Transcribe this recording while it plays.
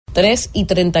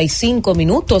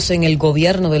3:35 en el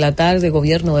gobierno de la tarde,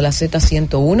 gobierno de la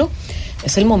Z101.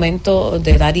 Es el momento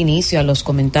de dar inicio a los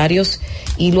comentarios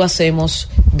y lo hacemos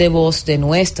de voz de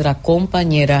nuestra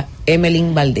compañera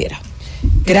Emelin Baldera.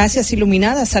 Gracias,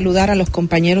 Iluminada. Saludar a los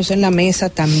compañeros en la mesa,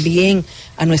 también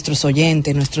a nuestros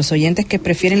oyentes que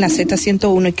prefieren la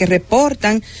Z101 y que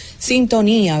reportan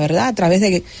sintonía, ¿verdad? A través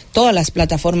de todas las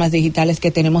plataformas digitales que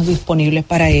tenemos disponibles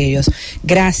para ellos.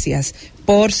 Gracias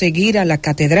por seguir a la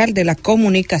Catedral de la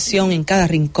Comunicación en cada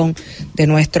rincón de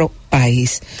nuestro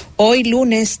país. Hoy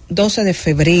lunes 12 de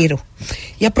febrero.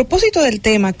 Y a propósito del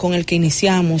tema con el que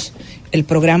iniciamos el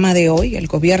programa de hoy, el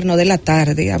gobierno de la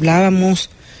tarde,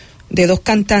 hablábamos de dos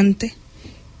cantantes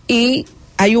y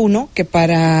hay uno que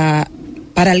para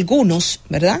algunos,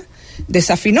 ¿verdad?,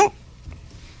 desafinó.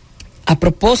 A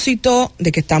propósito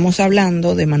de que estamos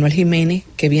hablando de Manuel Jiménez,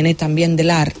 que viene también del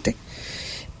arte,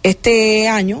 este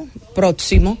año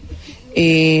próximo,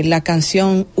 la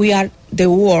canción We Are the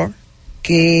World,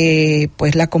 que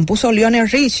pues la compuso Lionel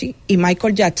Richie y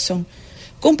Michael Jackson,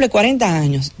 cumple 40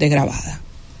 años de grabada.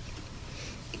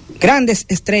 Grandes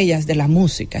estrellas de la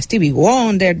música, Stevie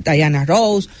Wonder, Diana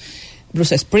Ross,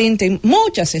 Bruce Springsteen,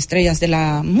 muchas estrellas de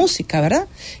la música, ¿verdad?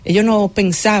 Ellos no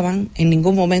pensaban en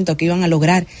ningún momento que iban a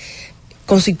lograr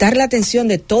concitar la atención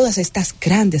de todas estas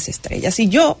grandes estrellas. Y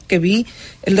yo, que vi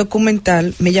el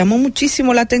documental, me llamó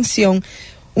muchísimo la atención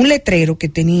un letrero que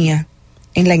tenía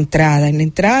en la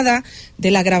entrada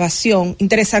de la grabación,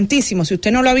 interesantísimo. Si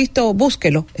usted no lo ha visto,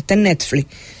 búsquelo, está en Netflix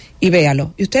y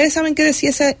véalo. Y ustedes saben qué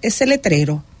decía ese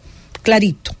letrero,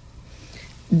 clarito: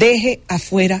 deje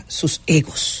afuera sus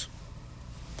egos.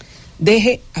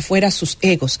 Deje afuera sus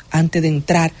egos antes de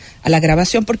entrar a la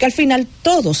grabación, porque al final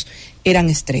todos eran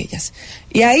estrellas.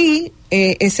 Y ahí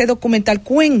ese documental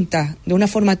cuenta de una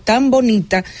forma tan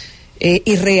bonita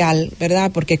y real,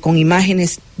 ¿verdad? Porque con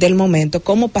imágenes del momento,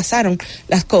 cómo pasaron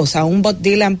las cosas. Un Bob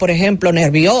Dylan, por ejemplo,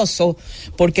 nervioso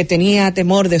porque tenía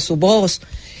temor de su voz.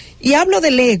 Y hablo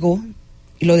del ego,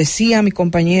 y lo decía mi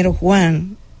compañero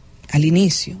Juan al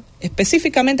inicio,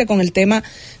 específicamente con el tema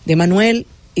de Manuel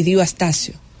y Dio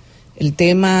Astacio, el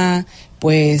tema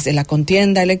pues de la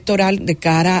contienda electoral de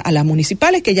cara a las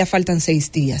municipales, que ya faltan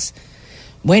 6 días.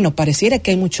 Bueno, pareciera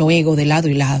que hay mucho ego de lado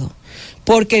y lado,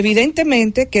 porque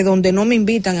evidentemente que donde no me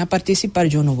invitan a participar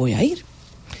yo no voy a ir,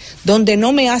 donde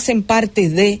no me hacen parte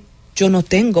de, yo no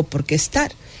tengo por qué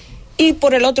estar. Y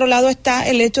por el otro lado está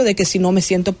el hecho de que si no me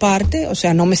siento parte, o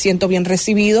sea, no me siento bien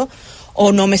recibido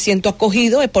o no me siento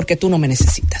acogido, es porque tú no me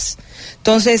necesitas.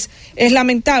 Entonces, es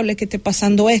lamentable que esté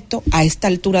pasando esto a esta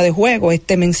altura de juego,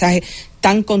 este mensaje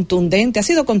tan contundente. Ha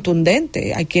sido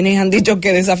contundente, hay quienes han dicho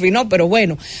que desafinó, pero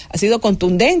bueno, ha sido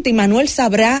contundente, y Manuel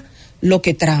sabrá lo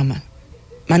que trama.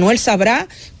 Manuel sabrá,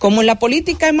 como en la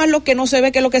política es más lo que no se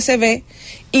ve que lo que se ve,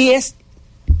 y es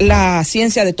la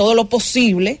ciencia de todo lo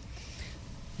posible.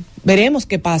 Veremos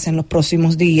qué pasa en los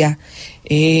próximos días.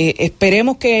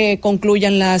 Esperemos que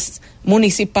concluyan las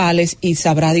municipales y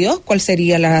sabrá Dios cuál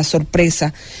sería la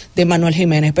sorpresa de Manuel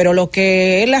Jiménez. Pero lo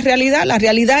que es la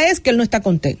realidad es que él no está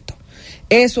contento.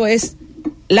 Eso es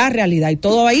la realidad, y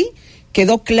todo ahí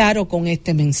quedó claro con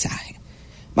este mensaje.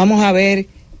 Vamos a ver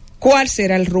cuál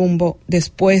será el rumbo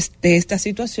después de esta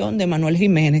situación de Manuel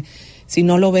Jiménez. Si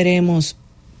no lo veremos,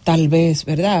 tal vez,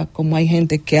 ¿verdad? Como hay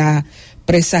gente que ha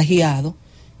presagiado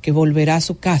que volverá a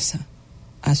su casa,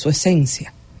 a su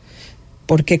esencia.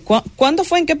 Porque ¿cuándo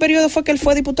fue, en qué periodo fue que él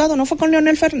fue diputado? ¿No fue con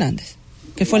Leonel Fernández?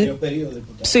 ¿Qué fue el periodo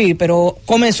diputado? Sí, pero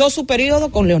comenzó su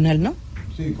periodo con Leonel, ¿no?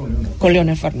 Sí, con Leonel. Con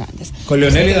Leonel Fernández. Con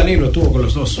Leonel y Danilo estuvo con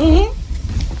los dos.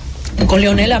 Uh-huh. Con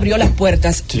Leonel abrió las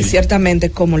puertas, sí,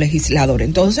 ciertamente como legislador.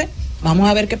 Entonces, vamos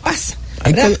a ver qué pasa.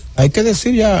 Hay que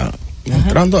decir ya,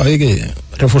 entrando ahí, que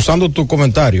reforzando tu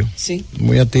comentario, sí,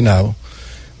 muy atinado,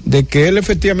 de que él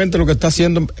efectivamente lo que está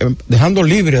haciendo, dejando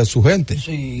libre a su gente,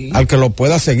 sí, al que lo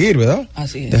pueda seguir, ¿verdad?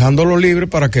 Así es. Dejándolo libre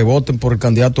para que voten por el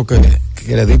candidato que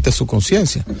le dicte su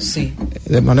conciencia. Sí.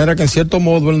 De manera que en cierto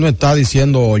modo él no está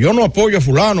diciendo yo no apoyo a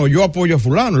fulano, yo apoyo a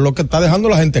fulano, lo que está dejando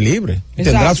a la gente libre.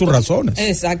 Exacto. Tendrá sus razones.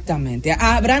 Exactamente.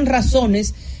 Habrán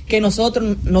razones que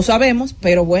nosotros no sabemos,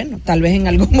 pero bueno, tal vez en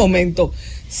algún momento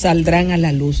saldrán a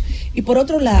la luz. Y por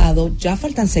otro lado, ya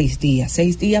faltan 6 días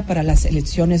para las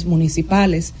elecciones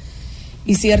municipales,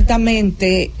 y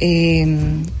ciertamente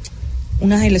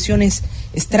unas elecciones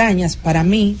extrañas para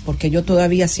mí, porque yo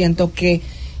todavía siento que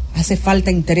hace falta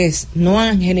interés. No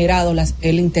han generado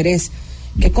el interés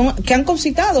que han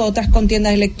concitado otras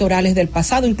contiendas electorales del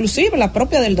pasado, inclusive la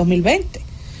propia del 2020.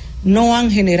 No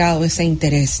han generado ese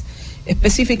interés.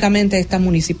 Específicamente estas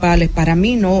municipales, para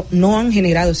mí no han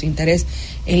generado ese interés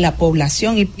en la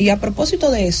población. Y a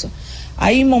propósito de eso,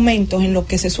 hay momentos en los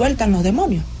que se sueltan los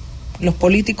demonios. Los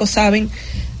políticos saben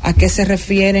a qué se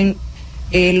refieren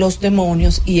los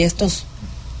demonios y estos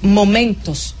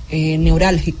momentos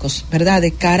neurálgicos, ¿verdad?,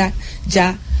 de cara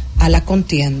ya a la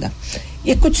contienda.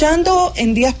 Y escuchando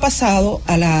en días pasados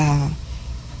a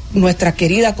nuestra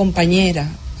querida compañera,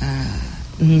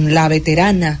 la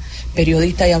veterana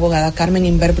periodista y abogada Carmen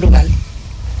Inver Brugal,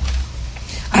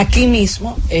 aquí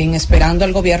mismo, en Esperando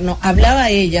al Gobierno,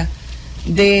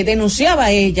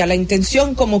 denunciaba ella la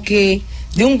intención como que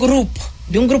de un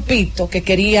grupito que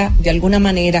quería de alguna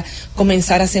manera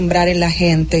comenzar a sembrar en la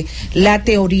gente la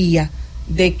teoría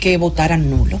de que votaran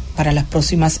nulo para las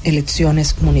próximas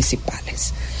elecciones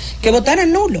municipales. Que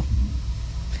votaran nulo.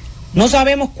 No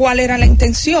sabemos cuál era la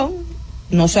intención,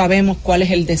 no sabemos cuál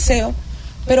es el deseo,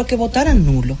 pero que votaran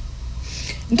nulo.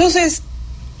 Entonces,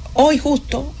 hoy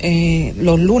justo,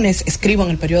 los lunes escribo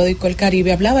en el periódico El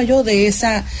Caribe, hablaba yo de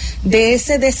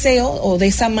ese deseo o de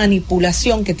esa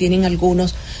manipulación que tienen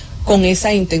algunos con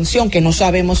esa intención, que no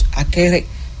sabemos a qué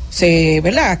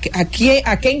 ¿verdad? A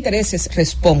qué intereses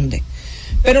responde.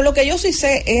 Pero lo que yo sí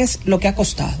sé es lo que ha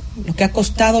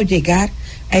costado llegar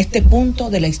a este punto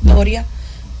de la historia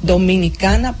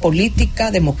dominicana,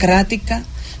 política, democrática,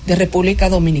 de República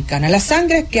Dominicana. La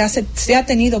sangre que se ha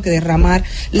tenido que derramar,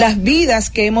 las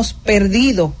vidas que hemos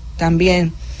perdido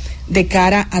también de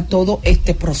cara a todo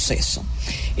este proceso.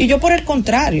 Y yo, por el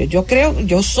contrario,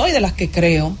 yo soy de las que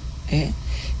creo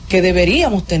que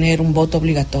deberíamos tener un voto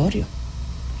obligatorio,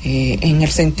 en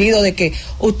el sentido de que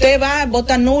usted va,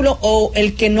 vota nulo, o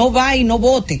el que no va y no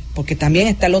vote, porque también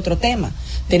está el otro tema.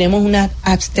 Tenemos una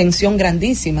abstención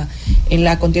grandísima. En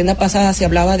la contienda pasada se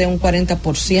hablaba de un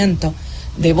 40%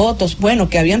 de votos. Bueno,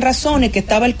 que habían razones, que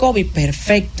estaba el COVID,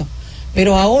 perfecto.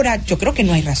 Pero ahora yo creo que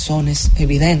no hay razones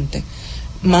evidentes,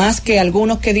 más que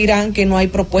algunos que dirán que no hay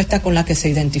propuesta con la que se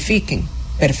identifiquen.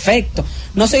 Perfecto,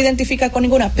 no se identifica con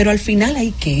ninguna, pero al final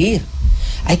hay que ir,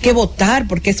 hay que votar,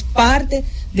 porque es parte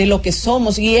de lo que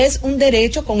somos y es un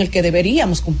derecho con el que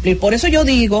deberíamos cumplir. Por eso yo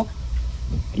digo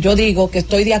que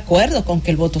estoy de acuerdo con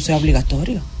que el voto sea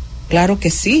obligatorio. Claro que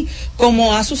sí,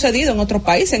 como ha sucedido en otros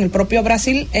países. En el propio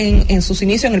Brasil, en sus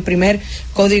inicios, en el primer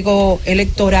código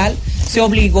electoral, se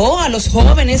obligó a los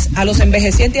jóvenes, a los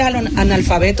envejecientes, a los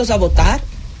analfabetos a votar,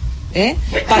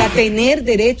 para tener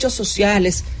derechos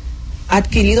sociales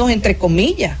adquiridos entre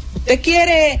comillas. Usted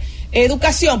quiere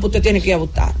educación, pues usted tiene que ir a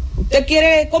votar. Usted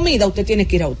quiere comida, usted tiene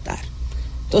que ir a votar.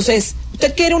 Entonces,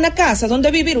 usted quiere una casa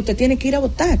donde vivir, usted tiene que ir a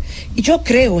votar. Y yo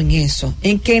creo en eso,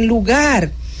 en que en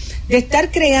lugar de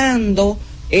estar creando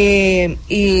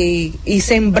y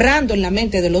sembrando en la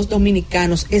mente de los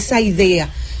dominicanos esa idea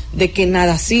de que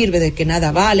nada sirve, de que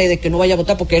nada vale, de que no vaya a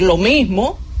votar porque es lo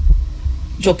mismo,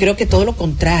 yo creo que todo lo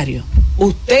contrario.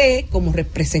 Usted, como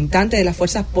representante de las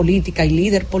fuerzas políticas y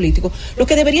líder político, lo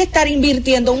que debería estar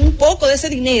invirtiendo un poco de ese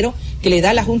dinero que le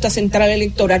da la Junta Central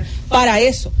Electoral para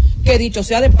eso, que dicho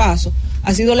sea de paso,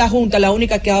 ha sido la Junta la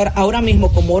única que ahora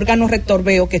mismo como órgano rector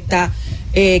veo que está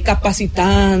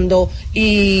capacitando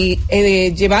y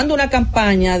llevando una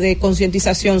campaña de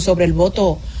concientización sobre el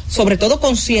voto, sobre todo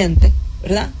consciente,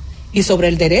 ¿verdad?, y sobre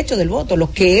el derecho del voto,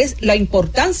 lo que es la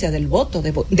importancia del voto,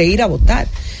 de ir a votar.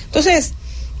 Entonces,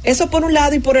 eso por un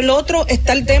lado, y por el otro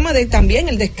está el tema de también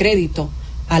el descrédito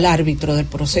al árbitro del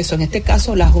proceso, en este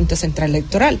caso la Junta Central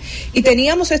Electoral. Y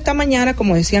teníamos esta mañana,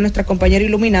 como decía nuestra compañera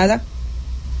iluminada,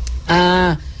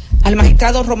 al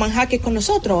magistrado Román Jaque con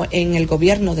nosotros en el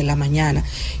Gobierno de la Mañana,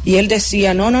 y él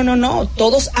decía, no,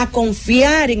 todos a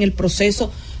confiar en el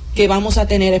proceso que vamos a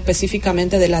tener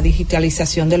específicamente de la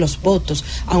digitalización de los votos,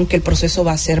 aunque el proceso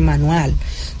va a ser manual.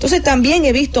 Entonces también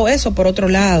he visto eso, por otro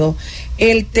lado,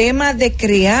 el tema de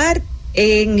crear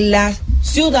en la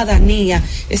ciudadanía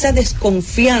esa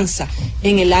desconfianza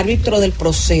en el árbitro del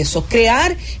proceso,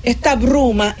 crear esta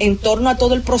bruma en torno a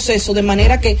todo el proceso, de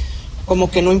manera que como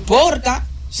que no importa.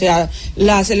 O sea,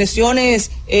 las elecciones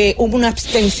hubo una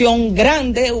abstención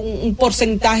grande, un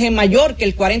porcentaje mayor que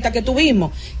el 40% que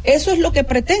tuvimos. Eso es lo que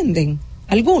pretenden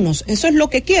algunos, eso es lo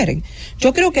que quieren.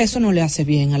 Yo creo que eso no le hace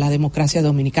bien a la democracia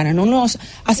dominicana, no nos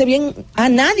hace bien a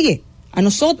nadie, a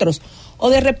nosotros. O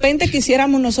de repente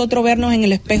quisiéramos nosotros vernos en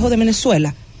el espejo de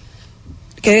Venezuela.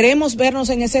 Queremos vernos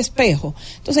en ese espejo.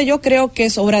 Entonces yo creo que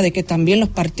es hora de que también los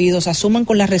partidos asuman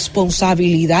con la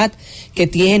responsabilidad que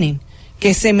tienen,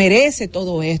 que se merece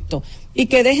todo esto, y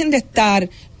que dejen de estar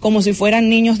como si fueran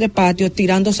niños de patio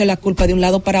tirándose la culpa de un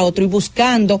lado para otro y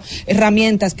buscando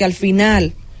herramientas que al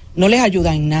final no les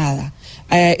ayudan en nada.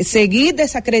 Seguir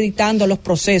desacreditando los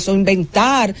procesos,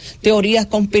 inventar teorías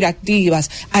conspirativas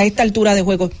a esta altura de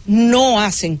juego no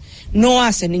hacen no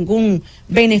hace ningún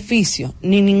beneficio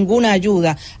ni ninguna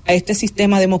ayuda a este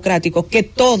sistema democrático que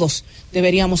todos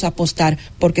deberíamos apostar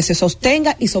porque se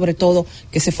sostenga y sobre todo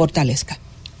que se fortalezca.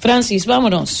 Francis,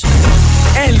 vámonos.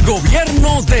 El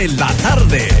gobierno de la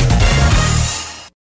tarde.